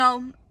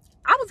know,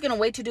 I was gonna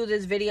wait to do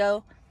this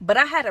video, but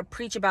I had to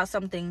preach about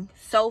something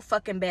so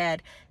fucking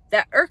bad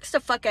that irks the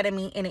fuck out of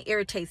me and it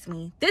irritates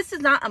me. This does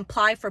not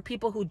apply for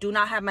people who do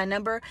not have my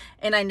number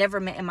and I never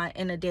met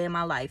in a day in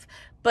my life.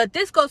 But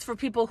this goes for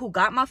people who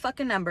got my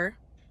fucking number.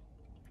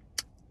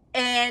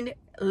 And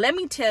let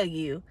me tell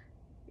you,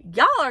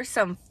 y'all are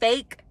some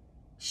fake,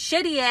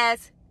 shitty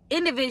ass,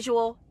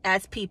 individual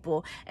as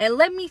people. And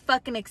let me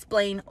fucking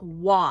explain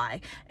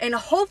why. And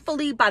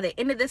hopefully by the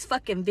end of this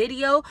fucking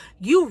video,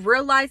 you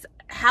realize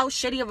how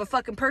shitty of a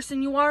fucking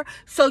person you are,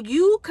 so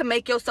you can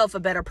make yourself a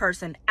better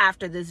person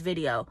after this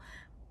video.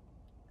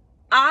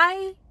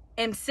 I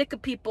am sick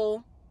of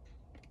people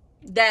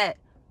that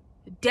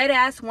dead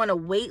ass want to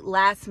wait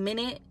last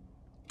minute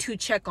to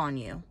check on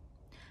you.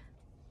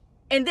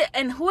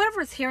 And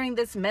whoever's hearing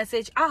this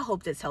message, I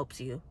hope this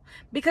helps you.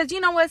 Because you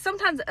know what?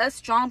 Sometimes us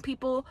strong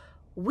people,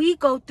 we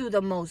go through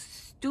the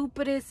most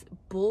stupidest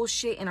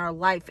bullshit in our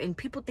life. And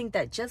people think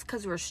that just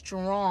because we're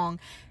strong,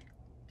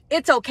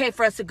 it's okay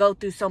for us to go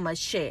through so much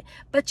shit.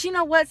 But you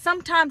know what?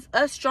 Sometimes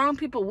us strong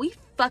people, we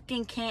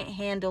fucking can't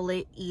handle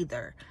it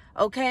either.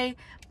 Okay?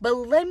 But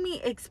let me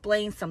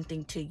explain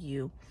something to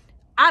you.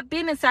 I've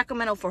been in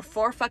Sacramento for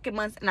 4 fucking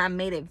months and I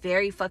made it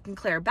very fucking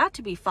clear, about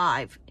to be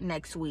 5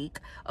 next week,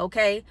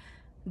 okay,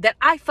 that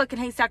I fucking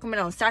hate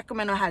Sacramento.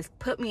 Sacramento has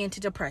put me into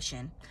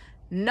depression.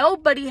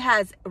 Nobody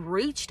has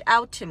reached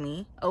out to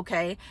me,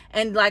 okay?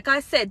 And like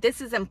I said,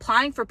 this is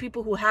implying for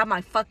people who have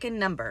my fucking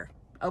number,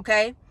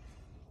 okay?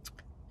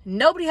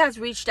 Nobody has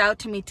reached out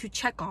to me to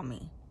check on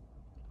me.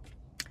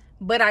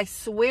 But I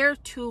swear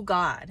to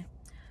God,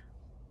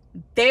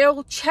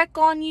 they'll check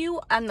on you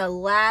on the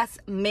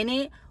last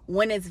minute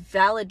when it's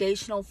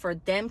validational for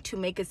them to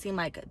make it seem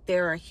like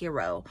they're a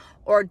hero.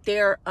 Or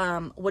they're,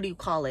 what do you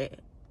call it?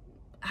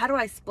 How do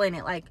I explain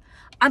it? Like,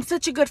 I'm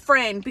such a good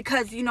friend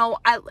because, you know,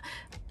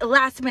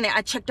 last minute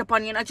I checked up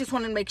on you and I just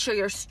wanted to make sure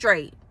you're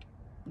straight.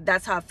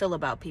 That's how I feel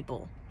about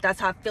people. That's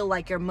how I feel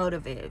like your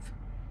motive is.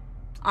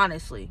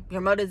 Honestly,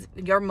 your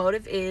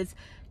motive is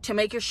to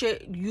make your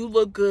shit, you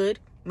look good,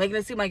 making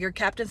it seem like you're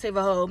Captain Save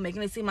a Ho,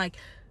 making it seem like,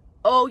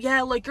 oh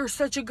yeah, like you're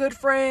such a good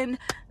friend,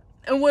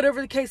 and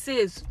whatever the case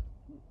is,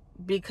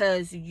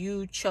 because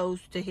you chose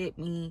to hit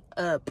me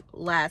up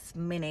last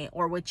minute,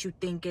 or what you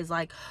think is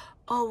like,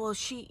 oh well,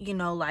 she, you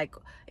know, like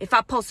if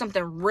I post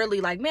something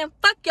really like, man,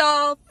 fuck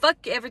y'all,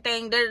 fuck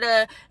everything, da da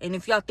da, and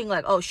if y'all think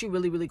like, oh, she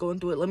really going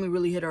through it, let me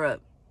really hit her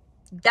up.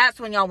 That's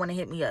when y'all want to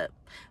hit me up.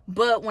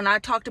 But when I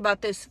talked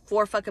about this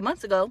 4 fucking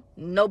months ago,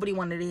 nobody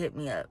wanted to hit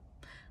me up.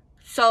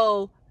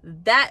 So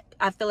that,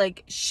 I feel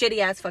like, shitty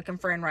ass fucking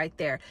friend right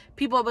there.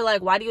 People will be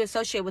like, why do you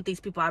associate with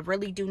these people? I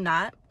really do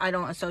not. I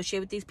don't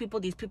associate with these people.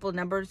 These people's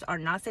numbers are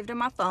not saved in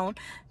my phone.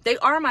 They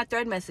are my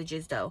thread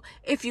messages though.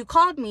 If you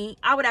called me,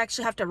 I would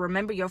actually have to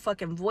remember your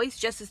fucking voice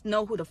just to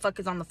know who the fuck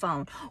is on the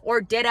phone. Or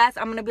dead ass,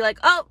 I'm gonna be like,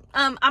 oh,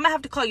 I'm gonna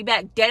have to call you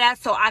back, dead ass,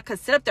 so I could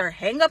sit up there,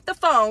 hang up the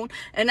phone,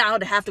 and I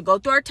would have to go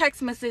through our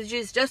text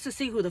messages just to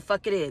see who the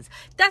fuck it is.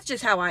 That's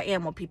just how I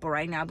am with people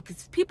right now,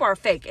 because people are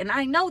fake, and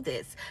I know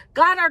this.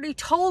 God already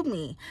told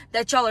me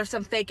that y'all are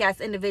some fake ass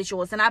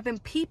individuals, and I've been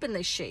peeping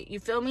this shit, you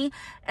feel me?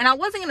 And I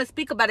wasn't gonna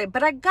speak about it,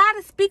 but I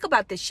gotta speak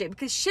about this shit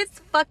because shit's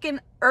fucking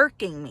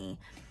irking me.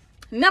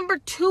 Number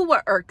 2,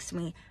 what irks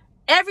me,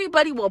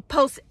 everybody will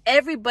post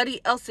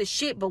everybody else's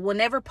shit but will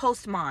never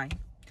post mine.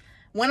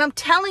 When I'm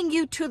telling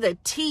you to the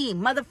T,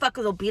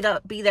 motherfuckers will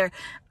be there.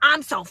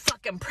 I'm so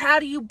fucking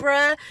proud of you,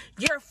 bruh.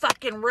 You're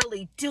fucking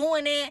really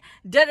doing it.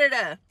 Da da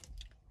da.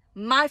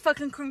 My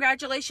fucking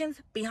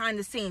congratulations behind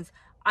the scenes.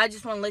 I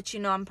just want to let you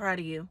know I'm proud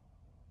of you.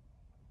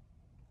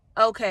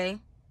 Okay.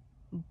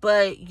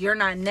 But you're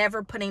not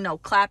never putting no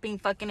clapping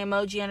fucking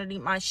emoji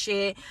underneath my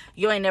shit.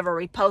 You ain't never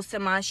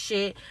reposting my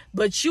shit.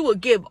 But you will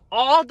give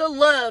all the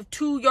love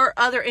to your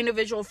other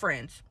individual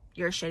friends.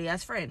 You're a shitty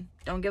ass friend.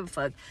 Don't give a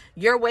fuck.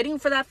 You're waiting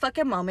for that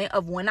fucking moment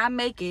of when I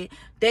make it.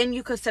 Then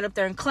you could sit up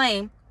there and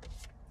claim,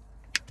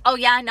 oh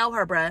yeah, I know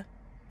her, bruh.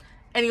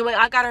 Anyway,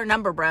 I got her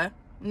number, bruh.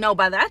 No,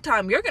 by that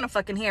time, you're gonna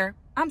fucking hear,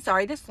 I'm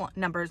sorry, this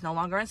number is no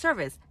longer in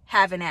service.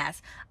 Have an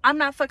ass. I'm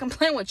not fucking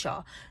playing with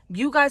y'all.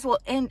 You guys will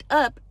end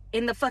up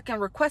in the fucking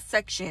request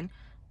section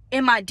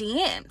in my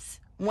DMs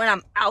when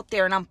I'm out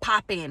there and I'm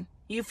popping.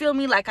 You feel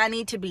me? Like I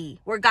need to be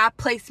where God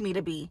placed me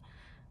to be.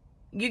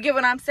 You get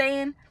what I'm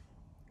saying?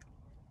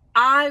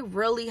 I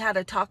really had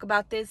to talk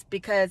about this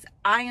because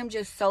I am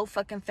just so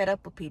fucking fed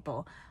up with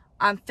people.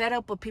 I'm fed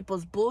up with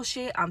people's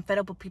bullshit. I'm fed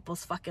up with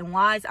people's fucking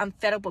lies. I'm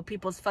fed up with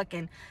people's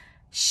fucking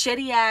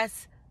shitty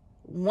ass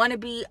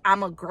wannabe,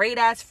 I'm a great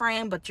ass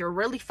friend, but you're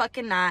really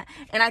fucking not.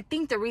 And I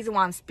think the reason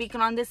why I'm speaking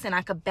on this, and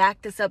I could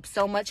back this up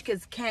so much,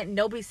 because can't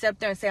nobody sit up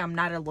there and say I'm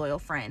not a loyal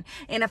friend.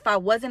 And if I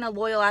wasn't a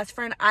loyal ass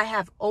friend, I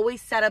have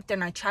always sat up there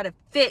and I try to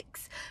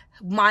fix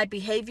my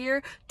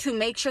behavior to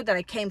make sure that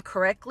I came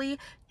correctly,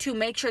 to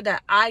make sure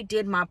that I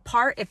did my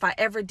part if I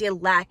ever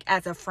did lack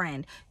as a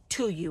friend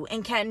to you.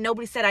 And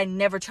nobody said I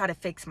never try to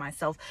fix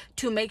myself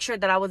to make sure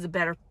that I was a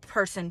better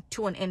person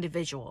to an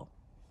individual.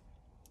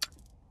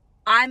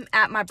 I'm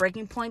at my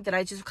breaking point that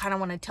I just kind of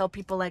want to tell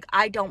people, like,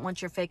 I don't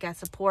want your fake ass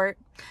support.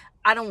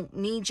 I don't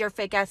need your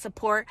fake ass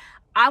support.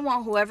 I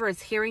want whoever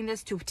is hearing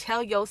this to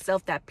tell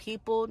yourself that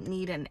people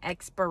need an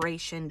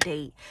expiration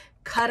date.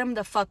 Cut them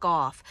the fuck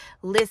off.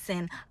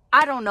 Listen,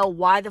 I don't know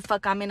why the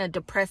fuck I'm in a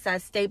depressed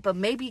ass state, but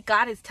maybe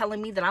God is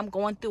telling me that I'm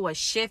going through a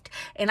shift,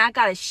 and I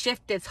gotta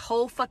shift this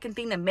whole fucking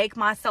thing to make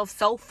myself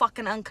so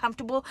fucking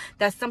uncomfortable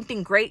that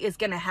something great is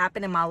gonna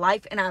happen in my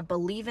life. And I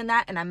believe in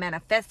that, and I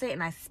manifest it,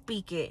 and I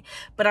speak it.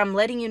 But I'm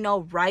letting you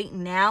know right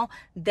now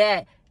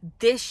that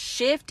this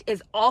shift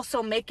is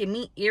also making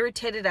me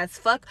irritated as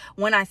fuck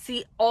when I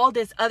see all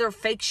this other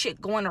fake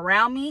shit going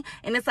around me.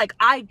 And it's like,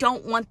 I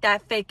don't want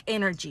that fake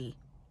energy.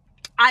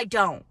 I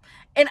don't.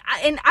 And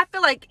I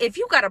feel like if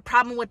you got a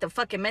problem with the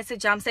fucking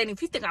message I'm saying,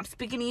 if you think I'm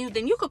speaking to you,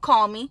 then you could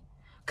call me.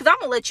 Because I'm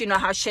going to let you know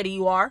how shitty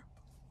you are.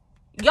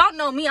 Y'all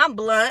know me. I'm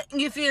blunt.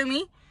 You feel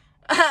me?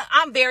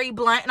 I'm very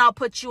blunt, and I'll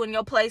put you in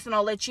your place, and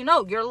I'll let you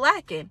know you're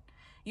lacking.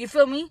 You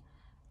feel me?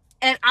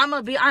 And I'm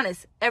going to be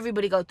honest.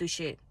 Everybody go through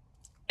shit.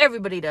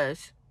 Everybody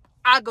does.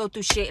 I go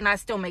through shit, and I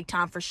still make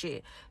time for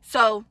shit.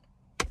 So,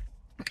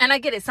 and I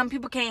get it. Some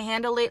people can't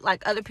handle it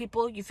like other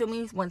people. You feel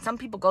me? When some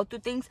people go through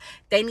things,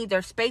 they need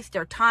their space,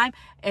 their time,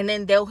 and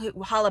then they'll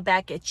holler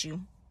back at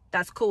you.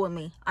 That's cool with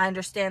me. I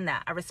understand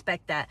that. I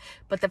respect that.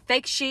 But the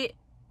fake shit,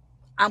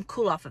 I'm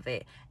cool off of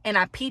it. And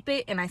I peep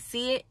it, and I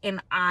see it, and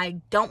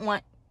I don't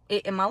want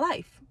it in my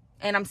life.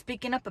 And I'm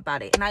speaking up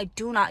about it. And I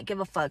do not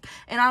give a fuck.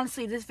 And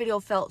honestly, this video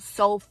felt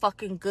so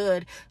fucking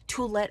good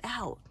to let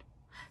out.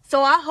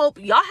 So I hope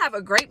y'all have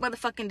a great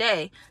motherfucking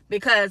day,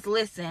 because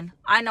listen,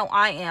 I know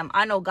I am.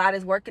 I know God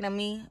is working on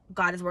me.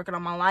 God is working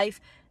on my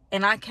life.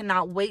 And I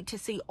cannot wait to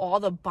see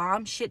all the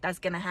bomb shit that's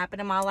going to happen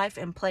in my life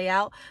and play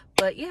out.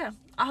 But yeah,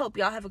 I hope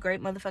y'all have a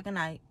great motherfucking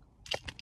night.